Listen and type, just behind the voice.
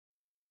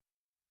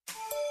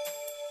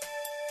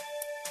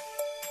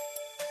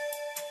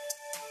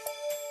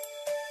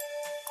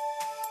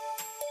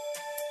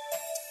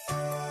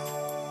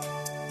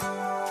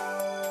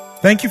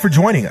Thank you for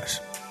joining us.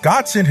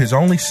 God sent his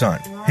only son,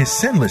 his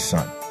sinless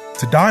son,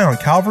 to die on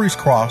Calvary's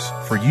cross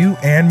for you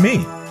and me.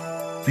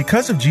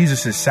 Because of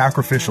Jesus'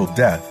 sacrificial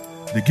death,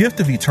 the gift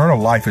of eternal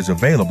life is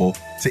available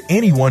to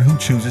anyone who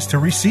chooses to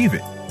receive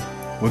it.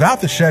 Without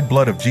the shed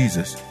blood of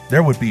Jesus,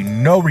 there would be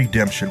no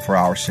redemption for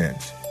our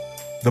sins.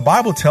 The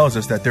Bible tells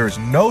us that there is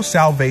no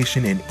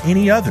salvation in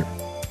any other.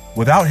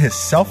 Without his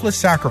selfless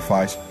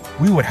sacrifice,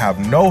 we would have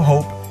no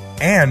hope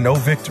and no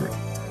victory.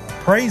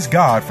 Praise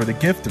God for the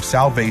gift of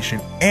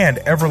salvation and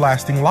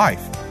everlasting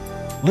life.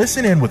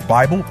 Listen in with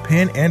Bible,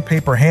 pen, and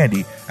paper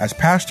handy as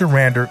Pastor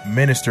Rander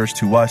ministers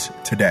to us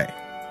today.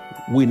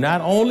 We not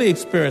only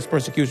experience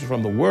persecution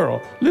from the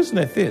world, listen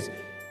at this.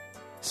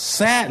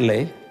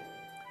 Sadly,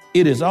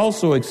 it is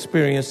also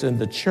experienced in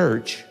the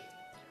church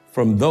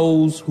from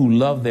those who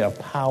love their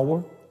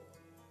power.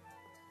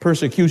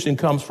 Persecution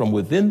comes from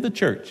within the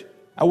church.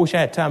 I wish I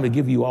had time to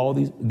give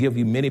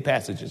you many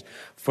passages.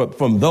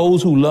 From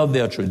those who love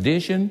their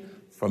tradition,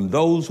 from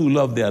those who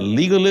love their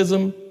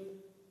legalism,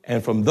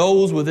 and from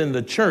those within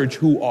the church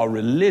who are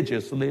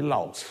religiously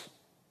lost.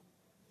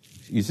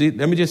 You see,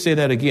 let me just say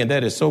that again.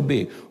 That is so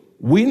big.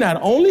 We not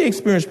only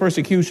experience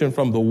persecution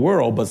from the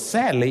world, but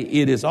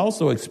sadly, it is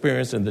also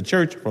experienced in the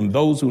church from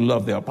those who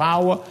love their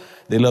power,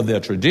 they love their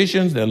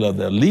traditions, they love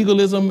their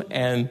legalism,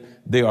 and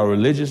they are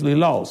religiously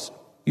lost.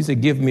 You say,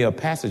 give me a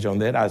passage on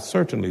that. I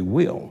certainly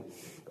will.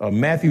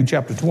 Matthew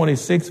chapter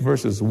 26,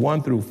 verses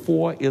 1 through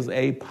 4 is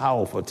a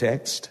powerful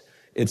text.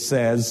 It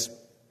says,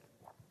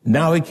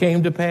 "Now it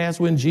came to pass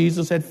when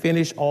Jesus had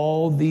finished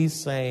all these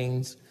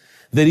sayings,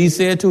 that he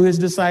said to his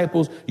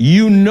disciples,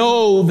 'You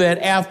know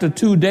that after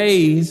 2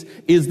 days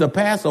is the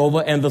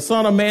Passover, and the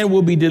Son of Man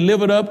will be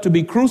delivered up to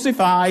be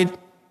crucified.'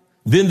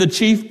 Then the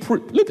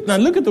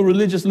look at the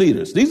religious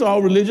leaders. These are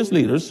all religious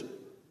leaders.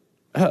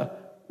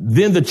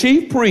 Then the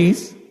chief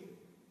priests,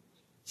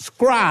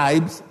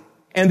 scribes,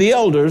 and the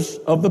elders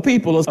of the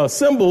people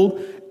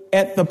assembled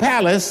at the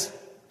palace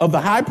of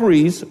the high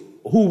priest,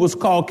 who was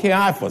called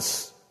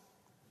Caiaphas.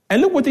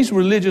 And look what these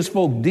religious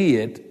folk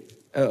did,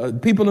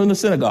 people in the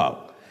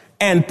synagogue,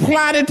 and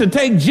plotted to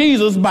take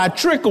Jesus by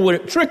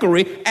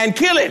trickery and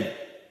kill him.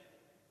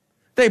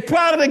 They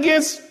plotted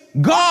against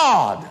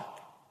God.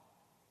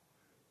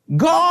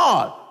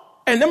 God.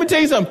 And let me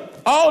tell you something.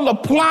 All the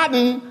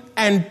plotting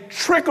and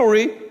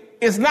trickery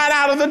is not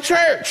out of the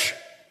church.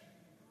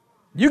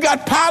 You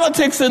got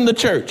politics in the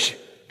church,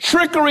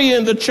 trickery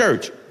in the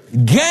church,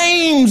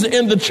 games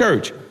in the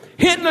church,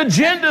 hidden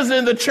agendas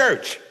in the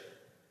church.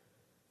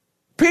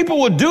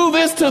 People would do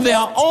this to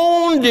their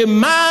own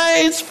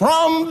demise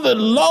from the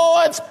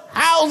Lord's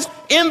house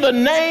in the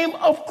name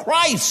of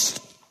Christ.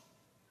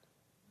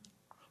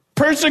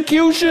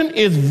 Persecution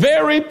is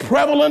very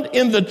prevalent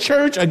in the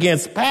church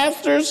against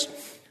pastors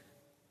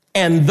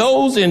and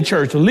those in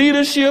church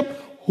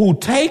leadership who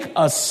take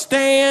a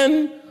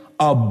stand,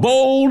 a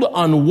bold,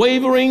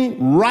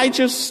 unwavering,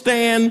 righteous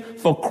stand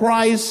for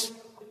Christ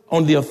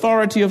on the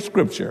authority of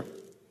Scripture.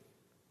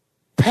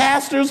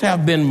 Pastors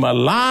have been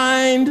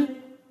maligned.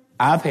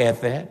 I've had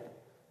that.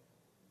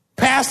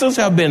 Pastors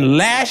have been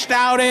lashed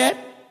out at.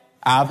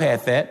 I've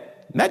had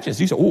that. Not just,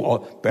 you say,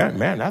 oh,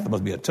 man, that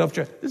must be a tough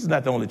church. This is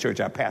not the only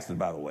church I pastored,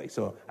 by the way.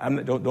 So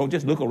don't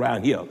just look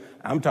around here.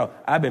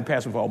 I've been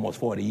pastoring for almost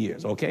 40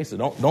 years, okay? So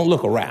don't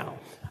look around.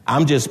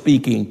 I'm just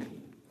speaking.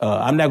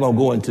 I'm not going to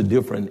go into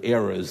different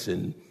eras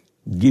and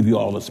give you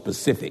all the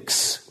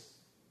specifics.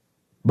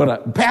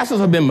 But pastors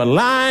have been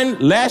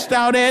maligned, lashed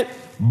out at,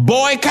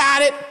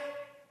 boycotted.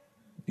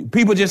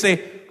 People just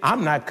say,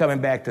 I'm not coming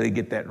back till they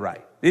get that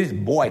right. This is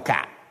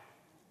boycott.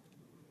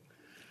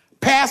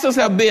 Pastors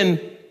have been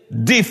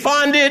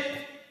defunded.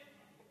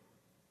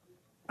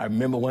 I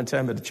remember one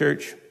time at the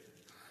church,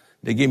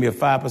 they gave me a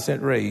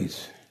 5%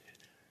 raise.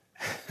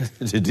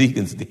 The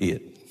deacons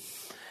did.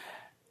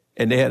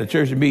 And they had a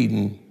church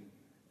meeting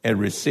and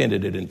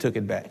rescinded it and took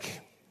it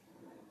back.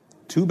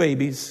 2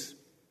 babies,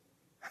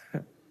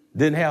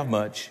 didn't have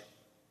much,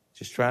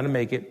 just trying to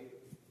make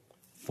it,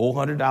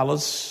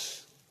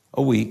 $400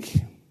 a week.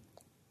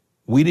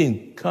 We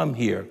didn't come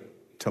here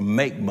to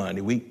make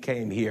money. We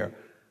came here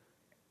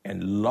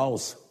and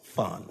lost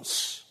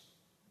funds.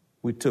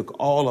 We took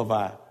all of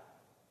our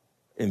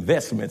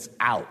investments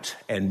out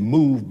and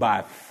moved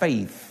by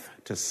faith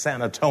to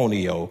San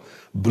Antonio,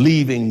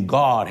 believing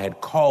God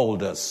had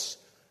called us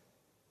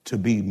to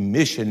be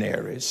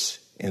missionaries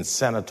in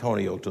San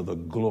Antonio to the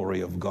glory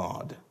of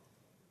God.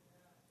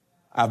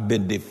 I've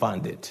been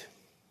defunded.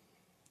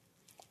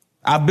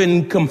 I've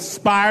been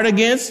conspired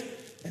against,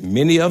 and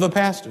many other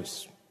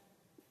pastors.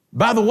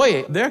 By the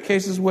way, there are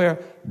cases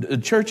where the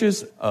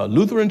churches,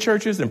 Lutheran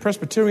churches and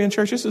Presbyterian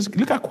churches,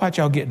 look how quiet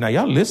y'all get now.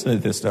 Y'all listening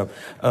to this stuff.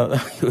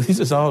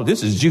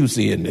 This is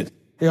juicy, isn't it?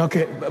 Yeah,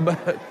 okay,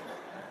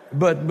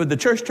 but the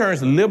church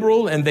turns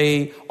liberal and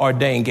they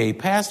ordain gay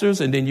pastors,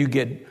 and then you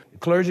get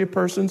clergy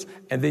persons,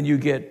 and then you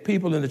get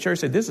people in the church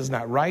say, this is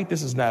not right,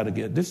 this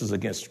is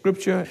against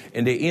Scripture,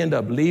 and they end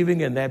up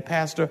leaving, and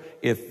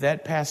if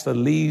that pastor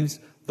leaves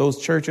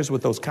those churches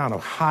with those kind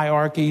of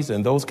hierarchies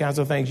and those kinds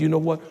of things, you know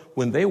what?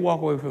 When they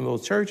walk away from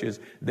those churches,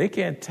 they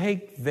can't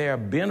take their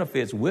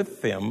benefits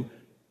with them.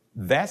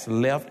 That's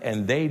left,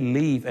 and they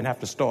leave and have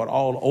to start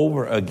all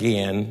over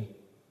again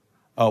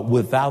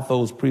without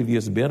those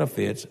previous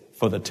benefits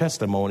for the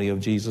testimony of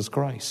Jesus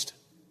Christ.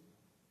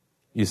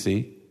 You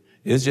see,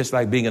 it's just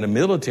like being in the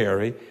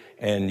military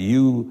and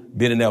you've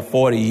been in there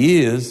 40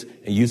 years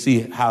and you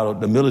see how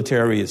the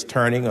military is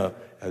turning or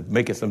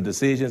making some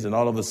decisions, and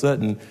all of a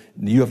sudden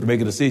you have to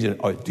make a decision.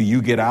 Or do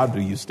you get out?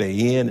 Do you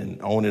stay in?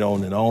 And on and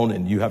on and on,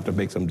 and you have to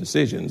make some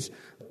decisions.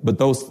 But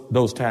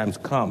those times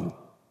come.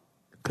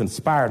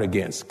 Conspired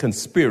against,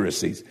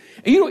 conspiracies.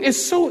 And, you know,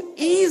 it's so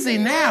easy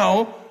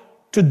now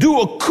to do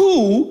a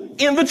coup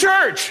in the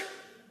church.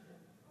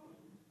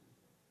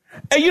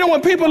 And you know,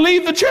 when people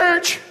leave the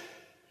church,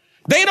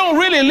 they don't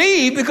really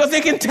leave because they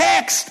can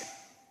text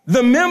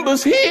the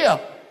members here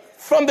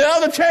from the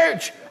other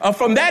church or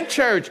from that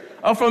church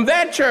or from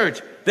that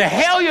church. The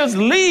hellions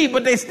leave,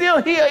 but they still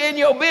here in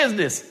your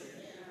business.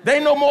 They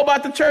know more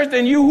about the church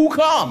than you who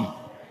come.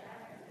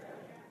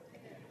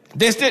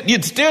 You're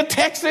still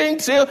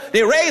texting,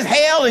 they raise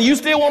hell, and you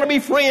still want to be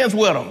friends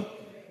with them.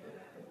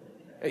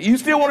 You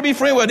still want to be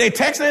friends with them. They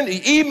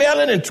texting,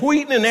 emailing, and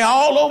tweeting, and they're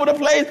all over the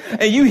place,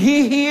 and you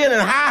hee-heeing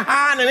and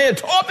hi-hiing, and they're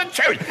toward the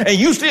church, and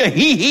you still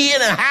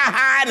hee-heeing and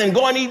hi-hiing and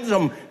going to eat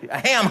some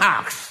ham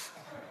hocks.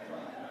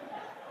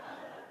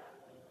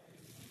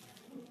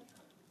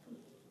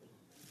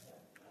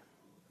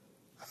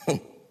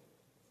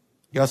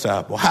 Y'all say,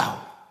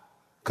 wow.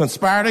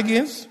 Conspired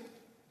against,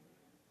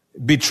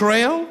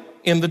 betrayal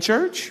in the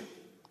church,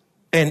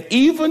 and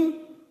even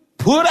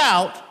put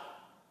out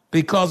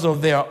because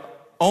of their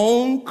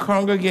own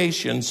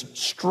congregation's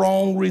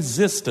strong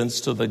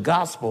resistance to the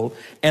gospel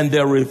and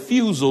their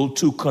refusal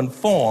to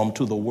conform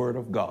to the word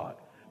of God.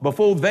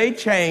 Before they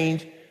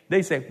change,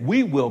 they say,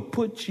 we will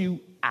put you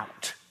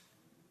out.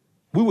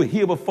 We were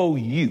here before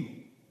you.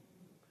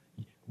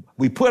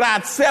 We put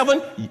out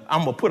 7,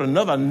 I'm going to put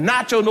another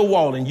notch on the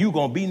wall, and you're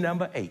going to be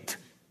number 8.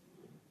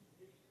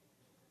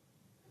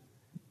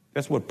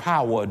 That's what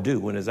power will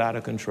do when it's out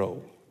of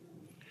control.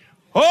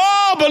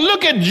 Oh, but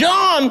look at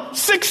John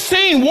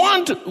 16,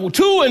 1,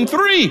 2, and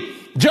 3.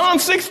 John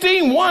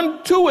 16,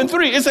 1, 2, and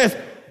 3. It says,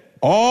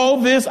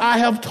 all this I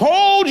have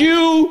told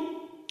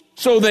you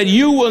so that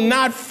you will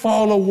not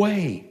fall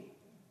away.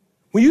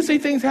 When you see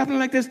things happening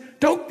like this,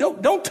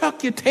 don't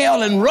tuck your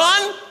tail and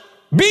run.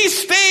 Be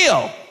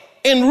still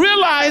and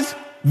realize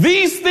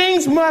these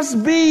things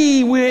must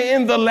be. We're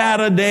in the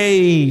latter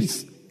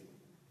days.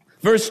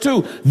 Verse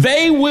 2,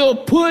 they will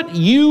put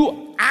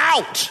you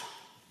out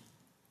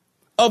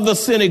of the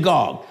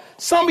synagogue.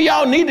 Some of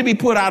y'all need to be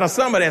put out of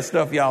some of that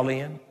stuff y'all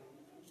in.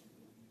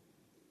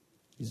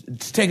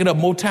 It's taking up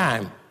more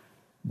time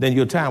than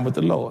your time with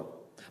the Lord.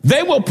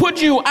 They will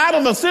put you out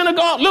of the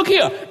synagogue. Look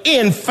here.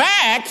 In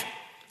fact,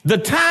 the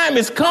time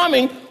is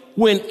coming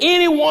when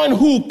anyone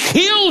who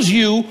kills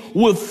you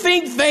will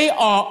think they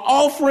are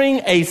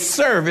offering a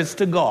service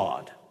to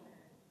God.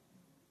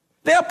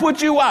 They'll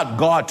put you out.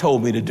 God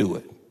told me to do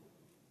it.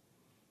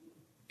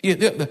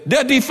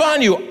 They'll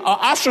defund you,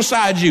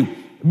 ostracize you,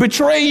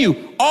 betray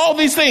you, all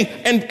these things,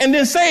 and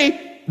then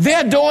say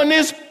they're doing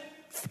this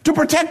to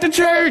protect the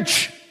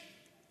church.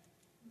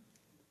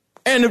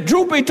 And if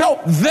truth be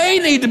told, they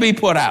need to be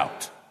put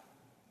out.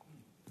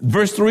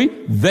 Verse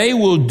 3, they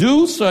will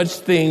do such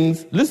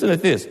things, listen to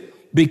this,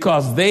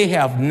 because they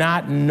have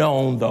not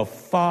known the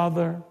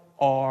Father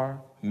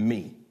or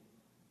me.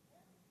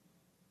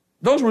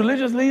 Those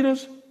religious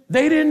leaders,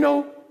 they didn't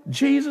know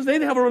Jesus. They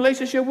didn't have a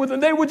relationship with him.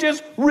 They were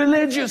just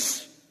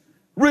religious,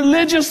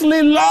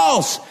 religiously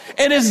lost.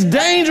 And it's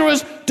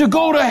dangerous to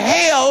go to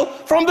hell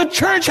from the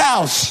church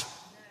house.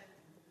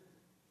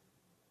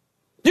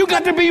 You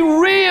got to be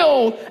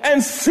real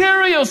and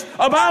serious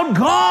about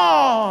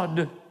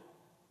God.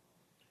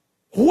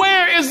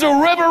 Where is the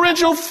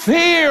reverential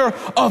fear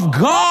of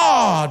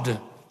God?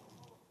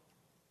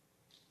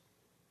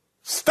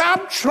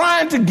 Stop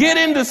trying to get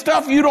into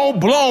stuff you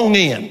don't belong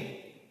in.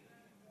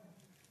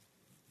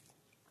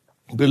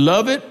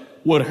 Beloved,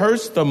 what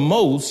hurts the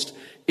most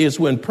is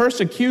when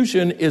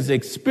persecution is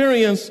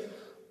experienced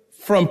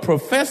from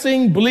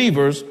professing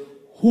believers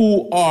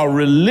who are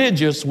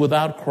religious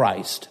without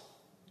Christ.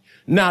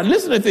 Now,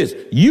 listen to this.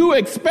 You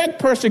expect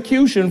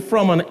persecution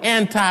from an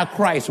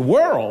anti-Christ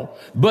world,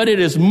 but it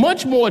is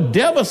much more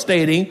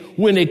devastating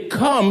when it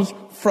comes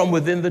from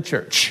within the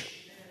church.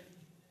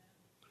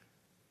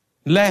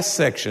 Last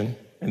section,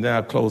 and then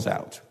I'll close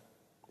out.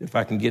 If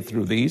I can get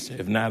through these.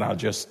 If not, I'll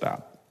just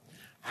stop.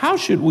 How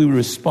should we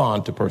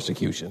respond to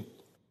persecution?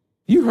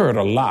 You heard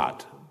a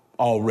lot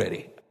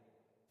already.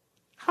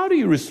 How do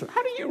you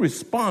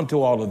respond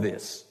to all of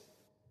this?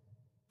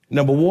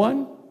 Number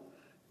one,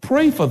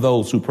 pray for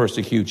those who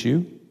persecute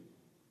you.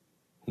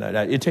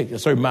 Now, it takes a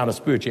certain amount of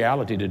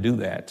spirituality to do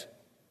that.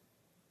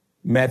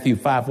 Matthew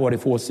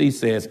 5:44c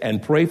says,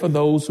 and pray for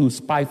those who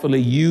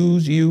spitefully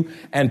use you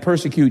and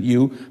persecute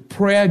you.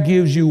 Prayer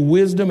gives you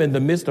wisdom in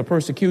the midst of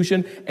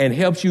persecution and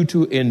helps you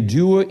to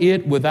endure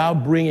it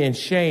without bringing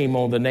shame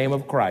on the name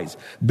of Christ.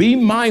 Be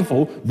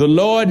mindful, the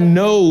Lord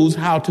knows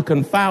how to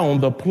confound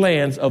the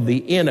plans of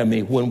the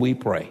enemy when we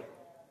pray.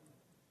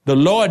 The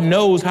Lord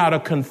knows how to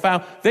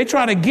confound. They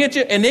try to get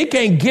you and they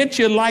can't get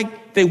you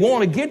like they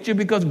want to get you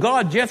because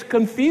God just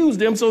confused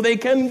them so they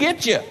can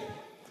get you.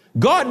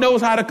 God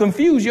knows how to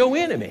confuse your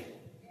enemy.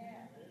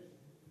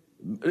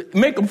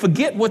 Make them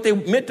forget what they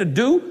meant to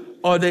do,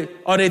 or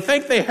they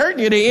think they're hurting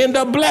you, they end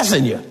up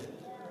blessing you.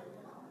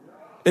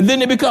 And then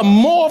they become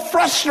more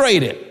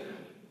frustrated.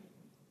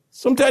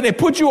 Sometimes they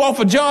put you off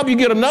a job, you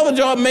get another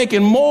job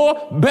making more,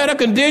 better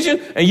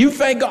conditions, and you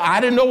think, I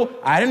didn't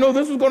know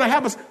this was going to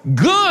happen.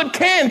 Good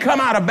can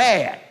come out of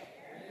bad.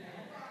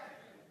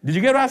 Did you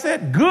get what I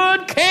said?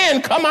 Good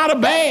can come out of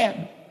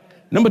bad.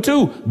 Number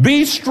 2,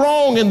 be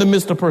strong in the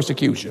midst of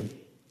persecution.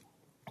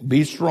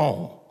 Be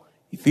strong.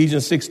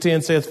 Ephesians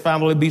 6:10 says,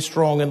 finally be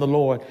strong in the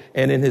Lord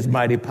and in his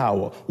mighty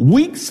power.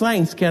 Weak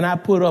saints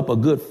cannot put up a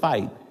good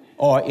fight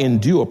or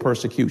endure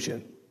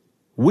persecution.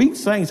 Weak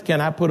saints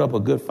cannot put up a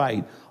good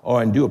fight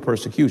or endure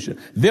persecution.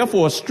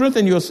 Therefore,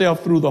 strengthen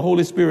yourself through the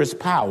Holy Spirit's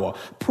power.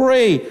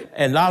 Pray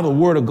and allow the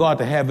word of God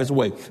to have its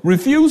way.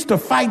 Refuse to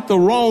fight the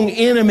wrong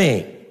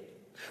enemy.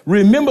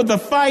 Remember, the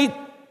fight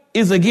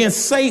is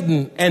against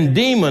Satan and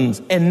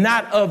demons and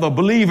not other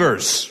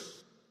believers.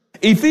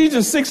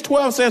 Ephesians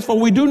 6:12 says, for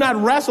we do not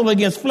wrestle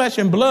against flesh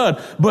and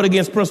blood, but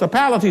against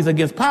principalities,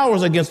 against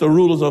powers, against the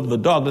rulers of the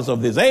darkness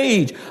of this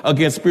age,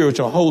 against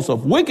spiritual hosts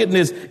of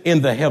wickedness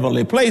in the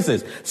heavenly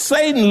places.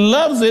 Satan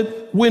loves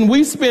it when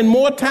we spend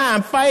more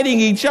time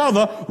fighting each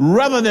other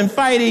rather than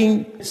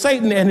fighting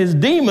Satan and his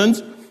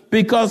demons,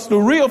 because the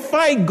real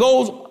fight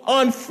goes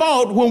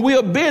unfought when we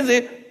are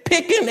busy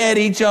picking at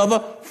each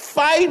other,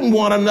 fighting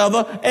one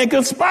another, and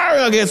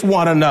conspiring against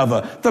one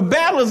another. The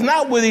battle is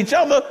not with each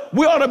other.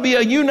 We ought to be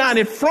a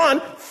united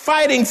front,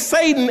 fighting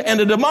Satan and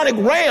the demonic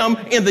realm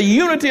in the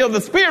unity of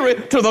the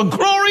Spirit to the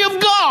glory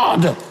of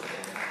God.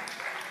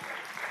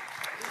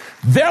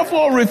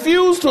 Therefore,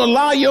 refuse to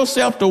allow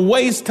yourself to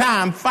waste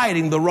time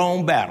fighting the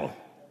wrong battle.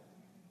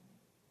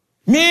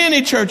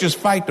 Many churches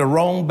fight the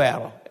wrong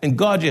battle, and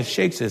God just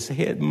shakes his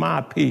head. My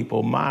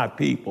people, my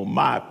people,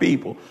 my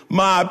people,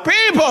 my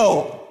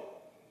people.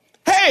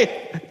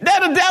 Hey, there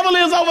the devil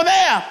is over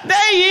there.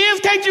 There he is.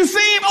 Can't you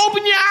see him?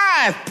 Open your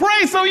eyes.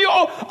 Pray so you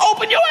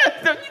open your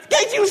eyes.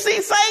 Can't you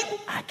see Satan?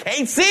 I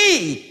can't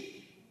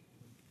see.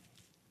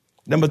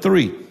 Number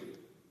 3,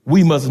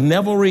 we must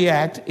never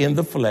react in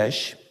the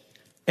flesh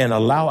and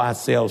allow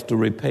ourselves to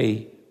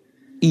repay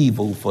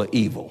evil for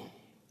evil.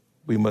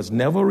 We must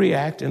never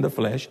react in the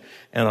flesh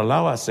and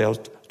allow ourselves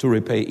to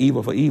repay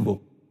evil for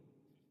evil.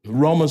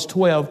 Romans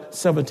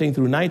 12:17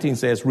 through 19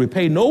 says,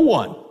 repay no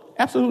one,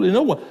 absolutely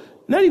no one,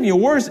 not even your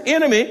worst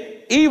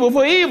enemy, evil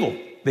for evil.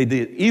 They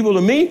did evil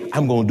to me,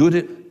 I'm going to do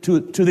it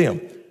to them.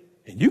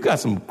 And you got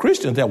some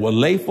Christians that will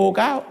lay folk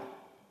out.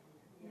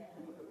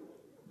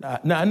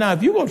 Now,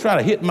 if you're going to try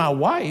to hit my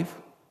wife,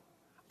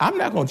 I'm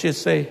not going to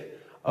just say,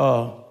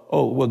 well,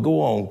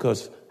 go on,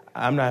 because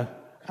I'm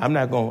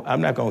not going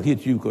to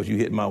hit you because you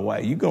hit my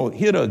wife. You're going to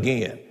hit her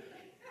again.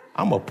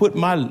 I'll put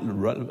my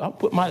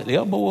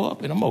elbow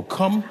up and I'm going to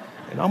come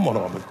and I'm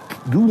going to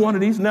do one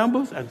of these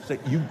numbers and say,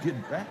 you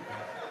get back.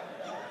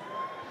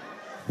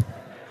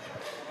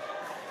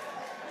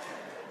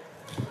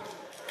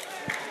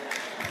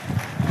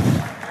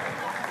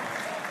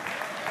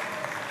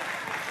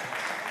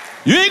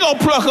 You ain't going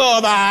to pluck her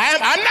other eye.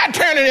 I'm not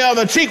turning the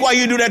other cheek while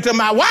you do that to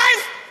my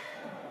wife.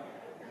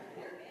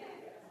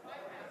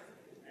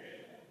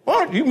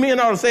 Well, you men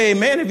ought to say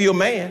amen if you're a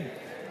man.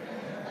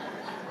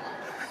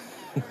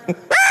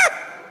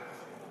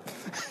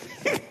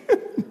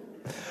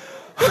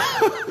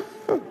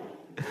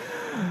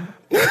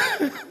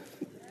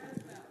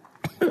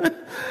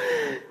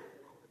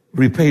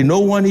 Repay no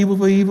one evil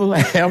for evil.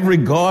 Have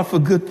regard for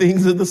good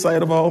things in the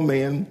sight of all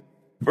men.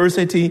 Verse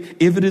 18,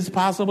 if it is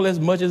possible, as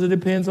much as it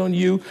depends on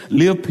you,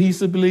 live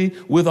peaceably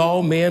with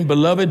all men.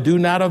 Beloved, do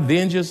not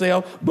avenge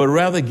yourself, but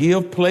rather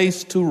give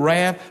place to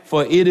wrath,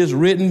 for it is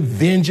written,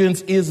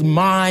 vengeance is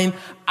mine,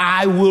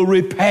 I will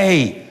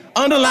repay.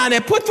 Underline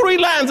that. Put 3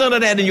 lines under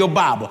that in your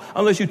Bible,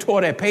 unless you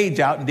tore that page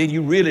out and then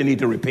you really need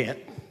to repent.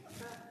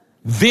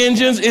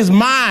 Vengeance is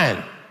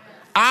mine.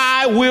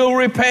 I will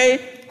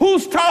repay.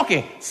 Who's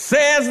talking?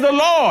 Says the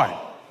Lord.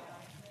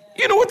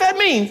 You know what that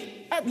means?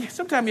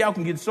 Sometimes y'all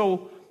can get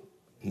so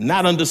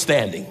not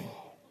understanding.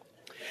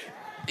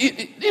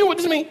 You know what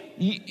this means?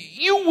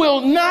 You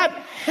will not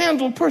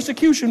handle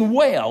persecution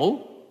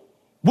well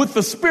with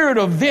the spirit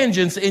of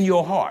vengeance in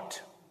your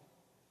heart.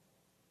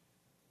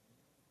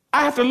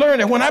 I have to learn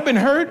that when I've been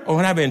hurt or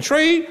when I've been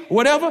betrayed,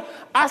 whatever,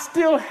 I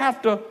still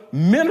have to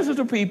minister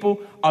to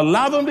people,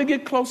 allow them to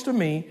get close to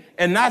me,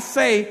 and not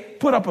say,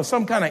 put up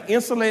some kind of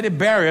insulated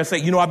barrier, say,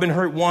 I've been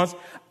hurt once,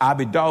 I'll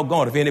be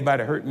doggone if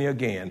anybody hurt me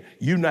again.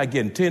 You're not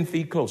getting 10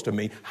 feet close to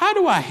me. How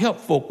do I help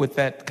folk with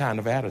that kind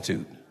of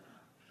attitude?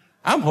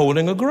 I'm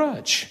holding a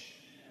grudge.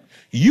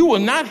 You will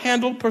not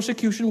handle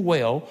persecution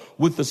well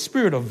with the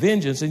spirit of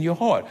vengeance in your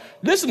heart.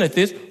 Listen at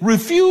this.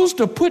 Refuse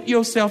to put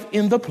yourself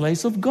in the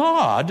place of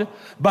God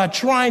by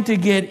trying to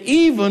get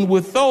even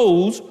with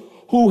those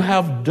who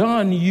have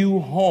done you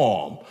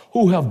harm,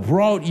 who have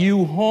brought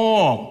you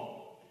harm.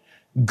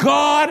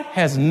 God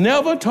has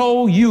never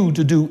told you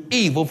to do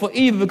evil for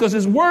evil because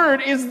his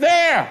word is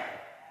there.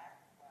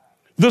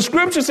 The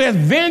scripture says,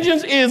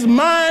 vengeance is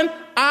mine,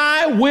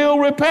 I will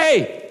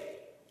repay.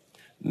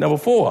 Number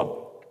 4.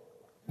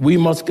 We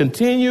must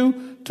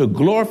continue to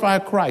glorify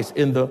Christ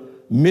in the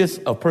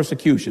midst of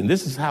persecution.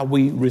 This is how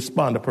we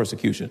respond to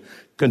persecution.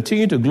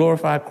 Continue to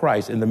glorify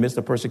Christ in the midst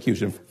of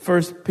persecution.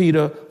 1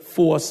 Peter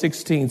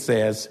 4:16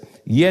 says,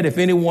 yet if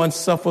anyone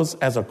suffers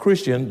as a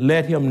Christian,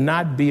 let him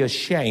not be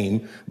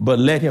ashamed, but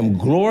let him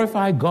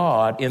glorify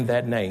God in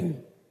that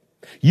name.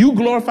 You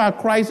glorify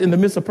Christ in the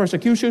midst of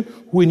persecution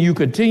when you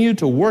continue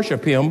to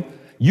worship him.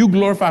 You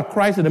glorify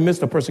Christ in the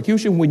midst of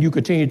persecution when you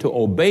continue to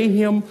obey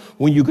him,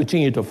 when you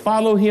continue to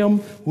follow him,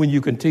 when you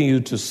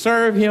continue to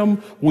serve him,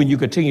 when you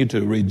continue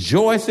to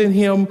rejoice in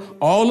him,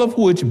 all of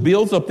which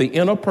builds up the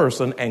inner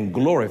person and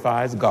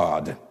glorifies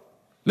God.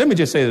 Let me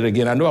just say that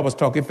again. I know I was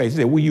talking fast. He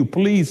said, will you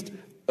please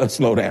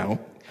slow down?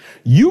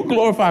 You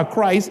glorify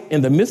Christ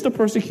in the midst of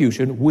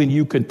persecution when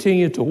you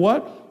continue to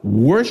what?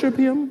 Worship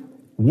him,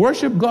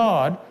 worship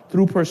God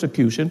through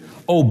persecution,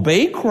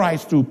 obey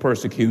Christ through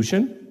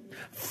persecution,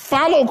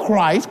 follow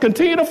Christ,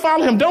 continue to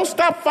follow him. Don't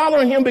stop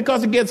following him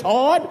because it gets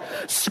hard.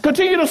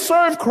 Continue to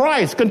serve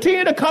Christ.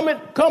 Continue to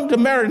come to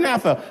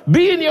Maranatha.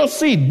 Be in your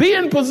seat. Be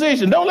in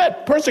position. Don't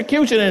let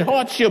persecution and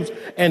hardships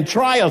and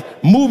trials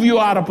move you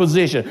out of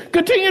position.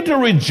 Continue to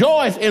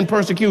rejoice in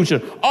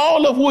persecution,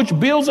 all of which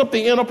builds up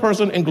the inner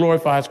person and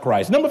glorifies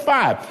Christ. Number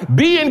 5,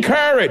 be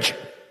encouraged.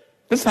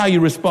 This is how you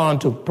respond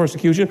to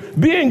persecution.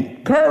 Be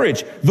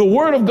encouraged. The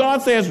word of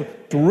God says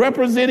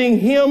representing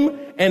him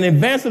and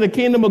advancing the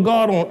kingdom of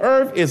God on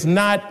earth is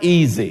not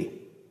easy.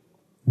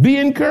 Be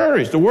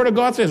encouraged. The word of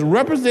God says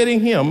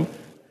representing him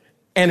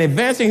and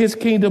advancing his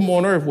kingdom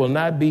on earth will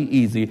not be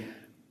easy.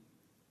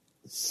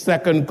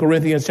 2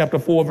 Corinthians chapter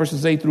 4,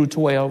 verses 8 through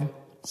 12.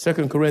 2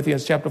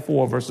 Corinthians chapter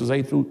 4, verses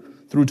 8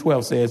 through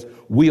 12 says,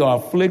 we are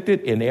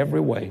afflicted in every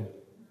way,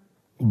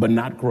 but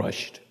not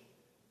crushed.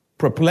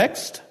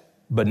 Perplexed,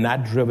 but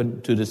not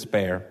driven to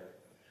despair.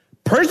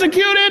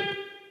 Persecuted,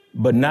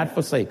 but not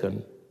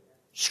forsaken.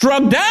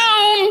 Struck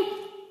down,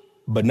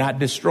 but not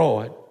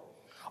destroyed.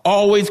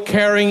 Always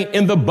carrying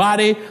in the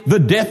body the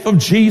death of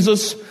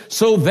Jesus,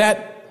 so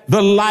that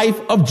the life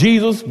of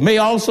Jesus may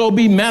also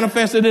be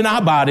manifested in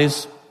our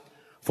bodies.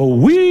 For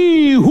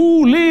we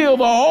who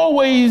live are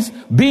always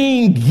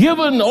being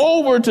given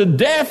over to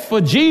death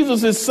for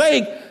Jesus'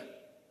 sake,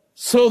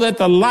 so that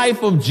the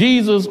life of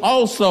Jesus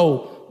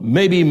also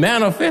may be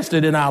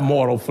manifested in our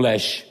mortal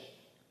flesh.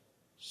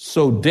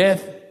 So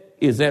death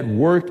is at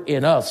work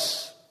in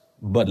us,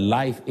 but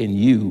life in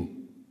you.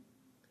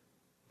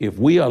 If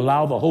we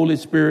allow the Holy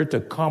Spirit to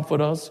comfort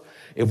us,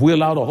 if we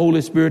allow the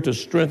Holy Spirit to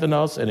strengthen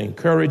us and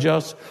encourage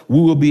us, we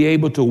will be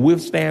able to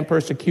withstand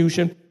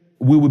persecution.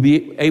 We will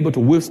be able to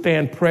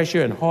withstand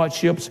pressure and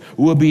hardships.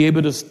 We will be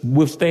able to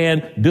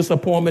withstand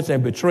disappointments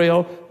and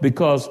betrayal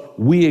because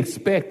we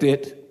expect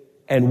it.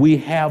 And we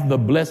have the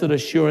blessed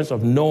assurance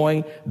of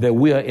knowing that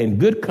we are in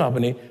good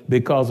company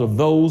because of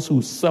those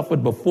who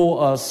suffered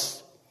before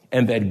us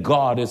and that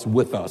God is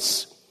with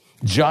us.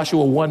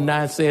 Joshua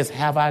 1:9 says,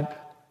 have I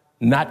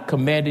not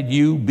commanded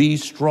you, be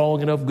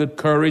strong and of good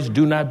courage.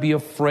 Do not be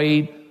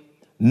afraid,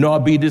 nor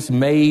be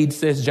dismayed,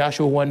 says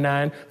Joshua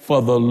 1:9.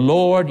 For the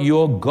Lord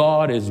your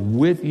God is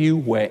with you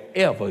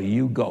wherever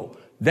you go.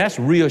 That's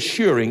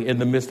reassuring in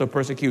the midst of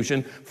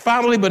persecution.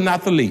 Finally, but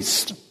not the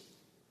least,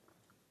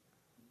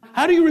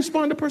 how do you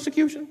respond to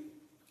persecution?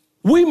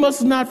 We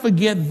must not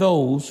forget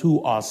those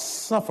who are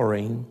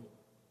suffering,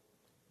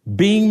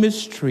 being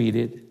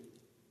mistreated,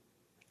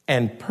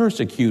 and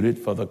persecuted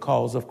for the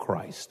cause of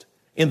Christ.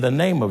 In the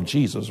name of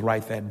Jesus,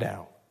 write that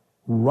down.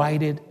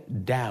 Write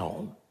it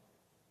down.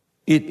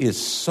 It is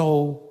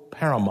so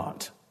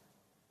paramount,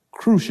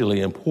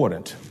 crucially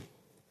important.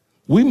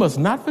 We must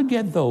not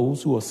forget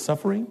those who are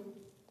suffering,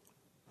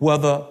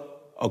 whether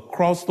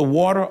across the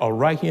water or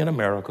right here in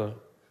America,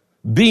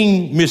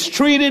 being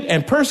mistreated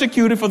and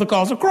persecuted for the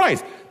cause of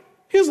Christ.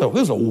 Here's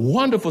a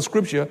wonderful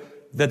scripture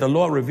that the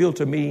Lord revealed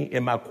to me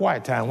in my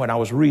quiet time when I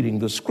was reading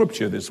the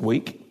scripture this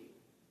week.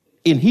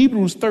 In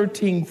Hebrews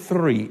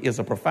 13:3 is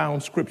a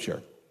profound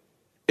scripture.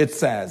 It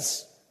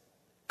says,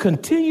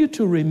 continue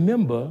to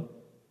remember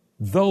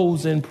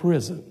those in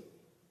prison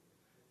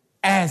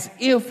as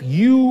if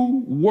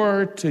you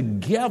were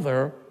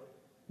together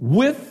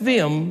with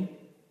them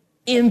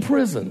in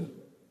prison,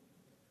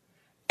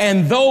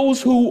 and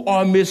those who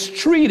are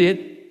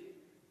mistreated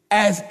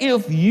as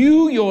if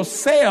you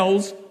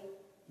yourselves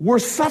were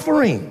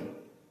suffering.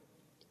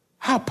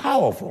 How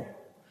powerful.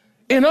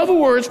 In other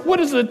words, what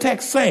is the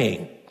text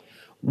saying?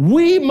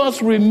 We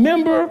must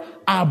remember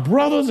our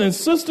brothers and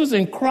sisters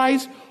in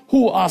Christ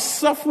who are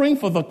suffering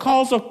for the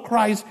cause of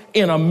Christ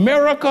in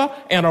America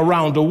and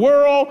around the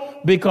world,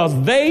 because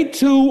they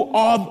too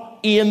are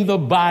in the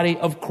body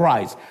of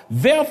Christ.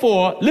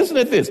 Therefore, listen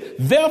to this.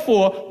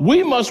 Therefore,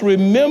 we must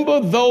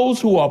remember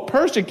those who are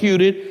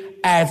persecuted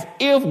as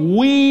if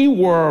we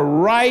were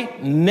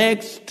right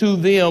next to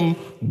them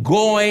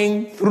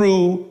going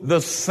through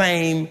the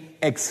same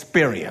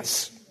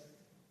experience.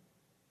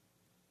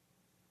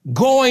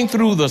 Going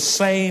through the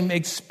same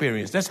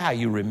experience. That's how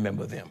you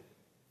remember them.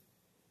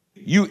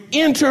 You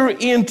enter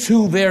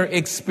into their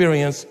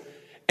experience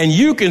and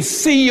you can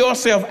see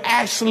yourself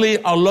actually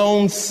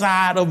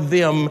alongside of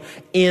them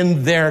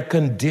in their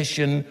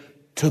condition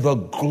to the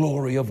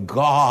glory of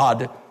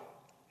God.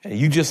 And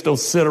you just don't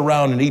sit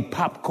around and eat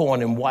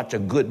popcorn and watch a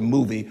good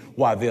movie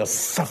while they're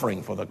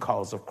suffering for the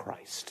cause of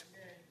Christ.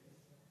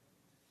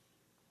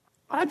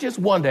 I just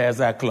wonder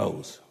as I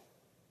close,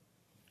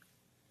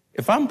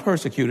 if I'm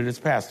persecuted as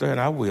pastor, and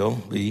I will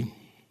be,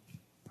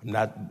 I'm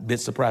not a bit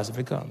surprised if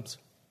it comes,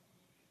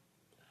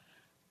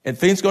 and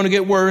things are going to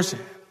get worse,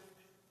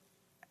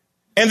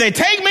 and they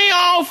take me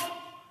off,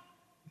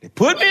 they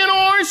put me in an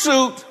orange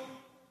suit,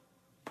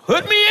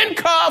 put me in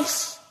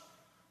cuffs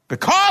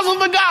because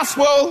of the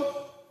gospel,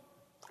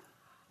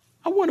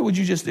 I wonder, would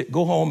you just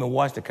go home and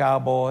watch the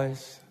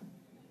Cowboys,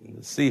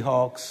 the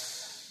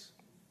Seahawks,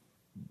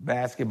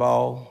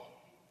 basketball?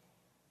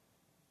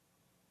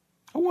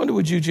 I wonder,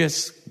 would you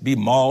just be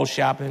mall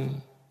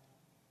shopping,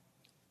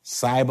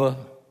 cyber,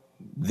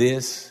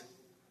 this,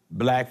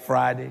 Black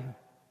Friday?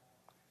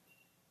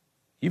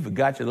 You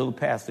forgot your little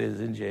pastor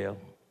is in jail.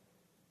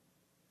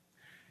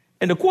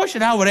 And the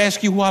question I would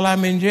ask you while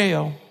I'm in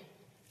jail,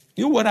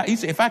 you know what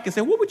if I could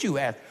say, what would you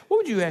ask? What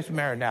would you ask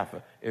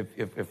Maranatha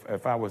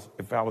if I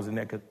was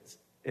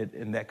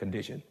in that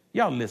condition?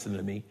 Y'all listen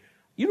to me.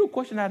 You know the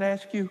question I'd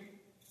ask you?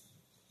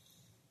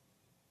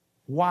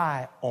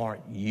 Why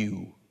aren't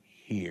you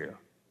here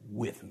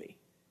with me?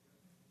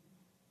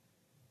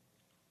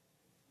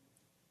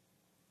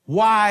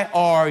 Why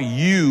are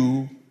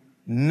you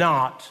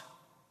not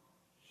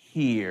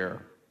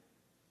here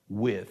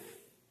with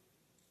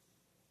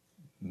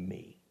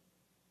me?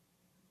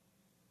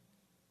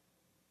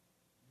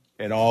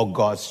 And all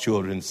God's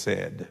children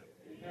said,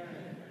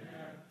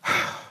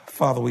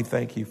 Father, we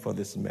thank you for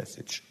this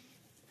message.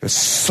 There's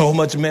so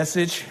much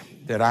message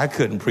that I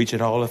couldn't preach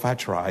it all if I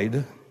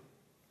tried.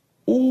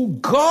 Oh,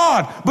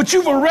 God, but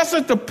you've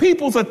arrested the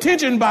people's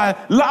attention by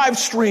live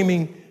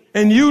streaming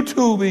and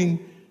YouTubing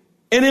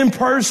and in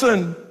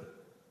person.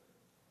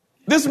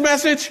 This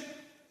message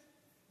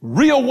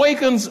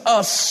reawakens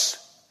us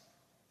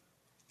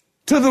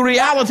to the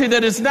reality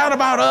that it's not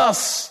about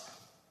us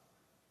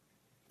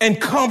and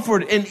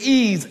comfort and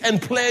ease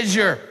and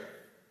pleasure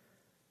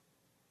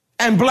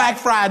and Black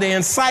Friday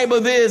and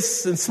cyber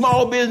this and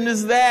small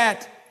business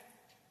that.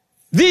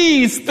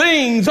 These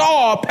things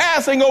are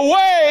passing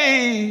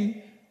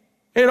away,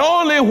 and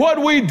only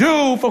what we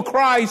do for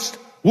Christ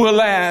will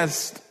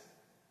last.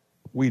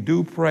 We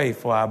do pray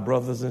for our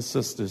brothers and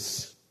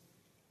sisters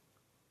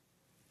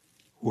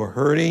who are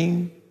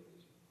hurting,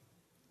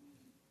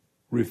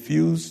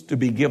 refuse to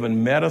be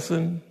given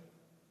medicine,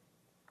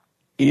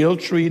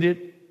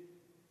 ill-treated,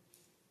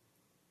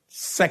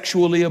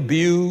 sexually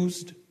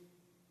abused,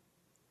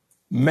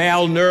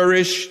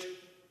 malnourished,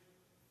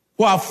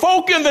 while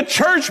folk in the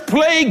church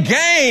play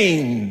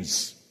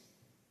games.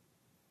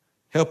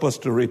 Help us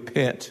to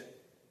repent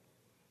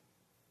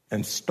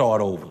and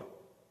start over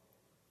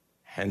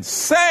and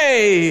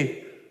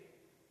say,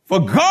 for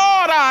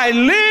God I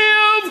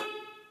live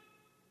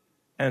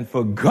and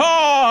for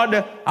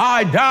God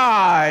I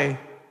die.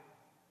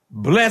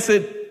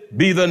 Blessed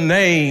be the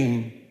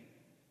name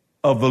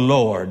of the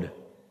Lord.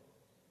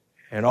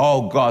 And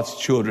all God's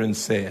children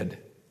said,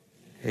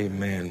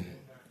 amen.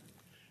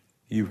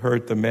 You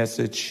heard the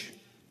message.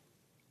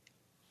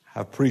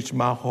 I preached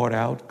my heart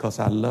out because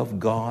I love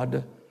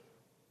God.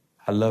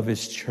 I love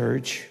his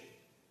church.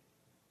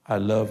 I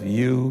love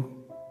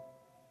you.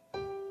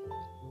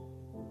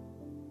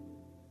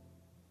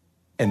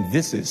 And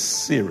this is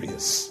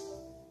serious.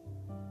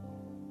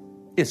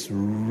 It's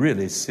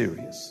really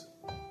serious.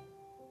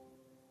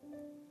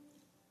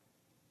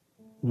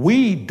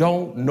 We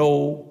don't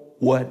know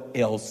what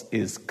else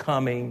is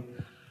coming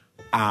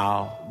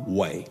our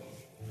way.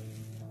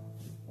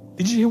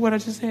 Did you hear what I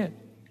just said?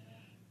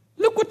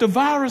 Look what the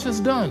virus has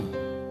done.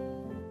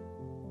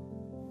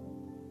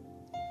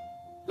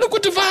 Look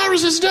what the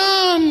virus has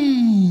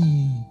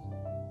done.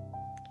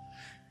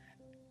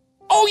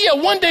 Oh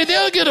yeah, one day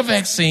they'll get a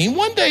vaccine.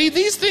 One day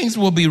these things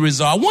will be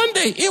resolved. One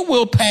day it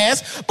will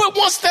pass. But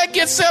once that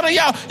gets settled,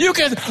 y'all, you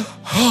can,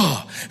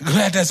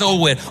 glad that's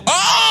over with.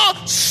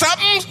 Oh,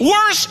 something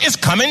worse is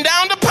coming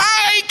down the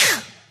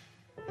pike.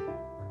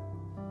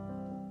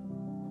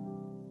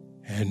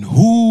 And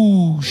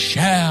who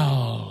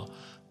shall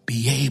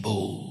be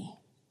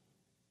able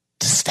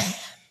to stand?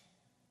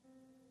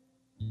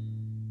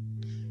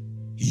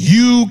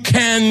 You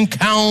can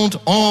count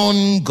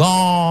on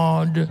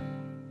God,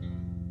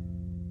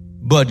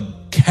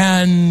 but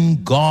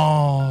Can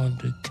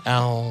God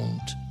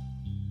count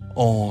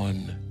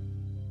on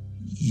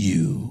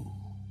you?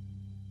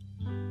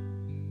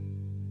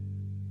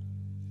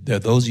 There are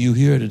those of you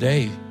here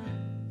today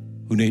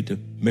who need to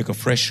make a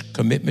fresh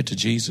commitment to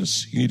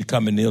Jesus. You need to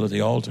come and kneel at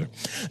the altar.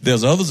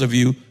 There's others of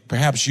you,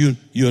 perhaps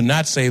you're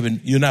not saved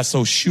and you're not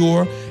so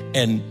sure.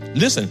 And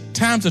listen,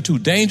 times are too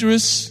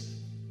dangerous.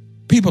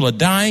 People are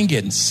dying,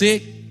 getting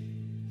sick.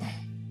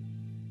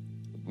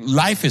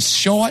 Life is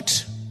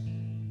short.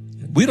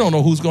 We don't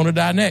know who's going to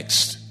die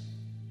next.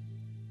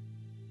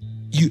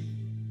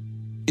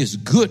 It's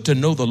good to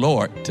know the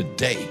Lord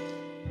today.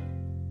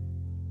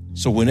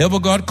 So whenever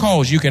God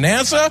calls, you can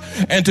answer.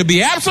 And to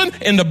be absent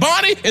in the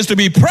body is to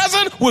be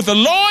present with the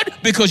Lord,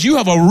 because you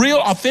have a real,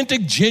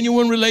 authentic,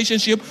 genuine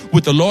relationship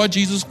with the Lord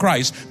Jesus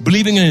Christ,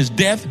 believing in his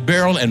death,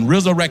 burial, and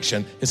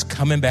resurrection is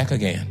coming back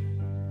again.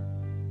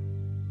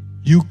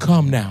 You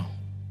come now.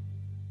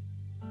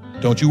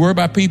 Don't you worry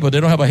about people. They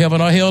don't have a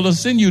heaven or hell to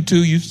send you to.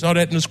 You saw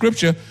that in the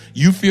scripture.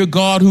 You fear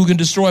God who can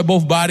destroy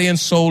both body and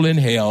soul in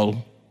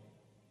hell.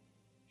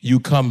 You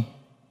come.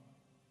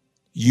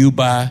 You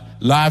by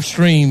live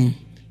stream.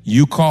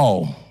 You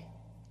call.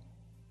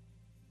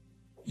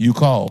 You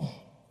call.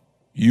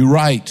 You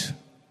write.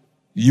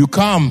 You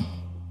come.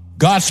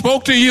 God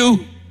spoke to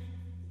you.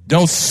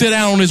 Don't sit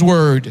down on his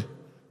word.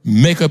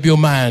 Make up your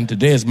mind.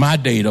 Today is my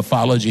day to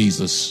follow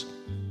Jesus.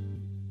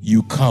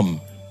 You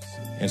come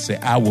and say,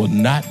 I will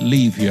not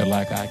leave here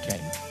like I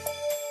came.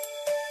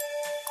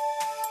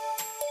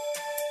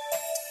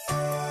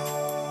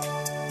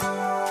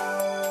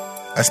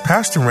 As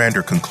Pastor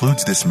Rander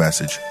concludes this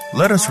message,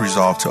 let us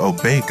resolve to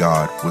obey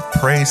God with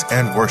praise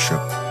and worship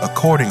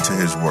according to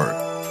his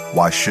word.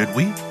 Why should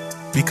we?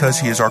 Because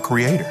he is our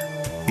creator.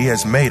 He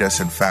has made us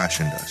and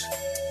fashioned us.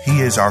 He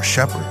is our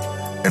shepherd,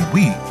 and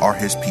we are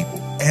his people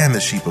and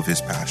the sheep of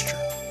his pasture.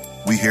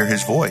 We hear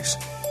his voice,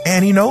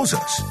 and he knows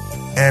us,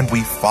 and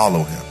we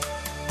follow him.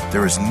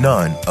 There is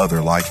none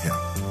other like him.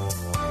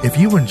 If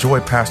you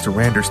enjoy Pastor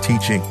Rander's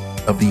teaching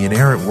of the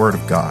inerrant word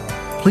of God,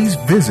 please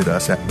visit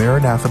us at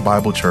Maranatha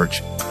Bible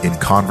Church in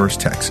Converse,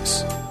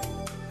 Texas.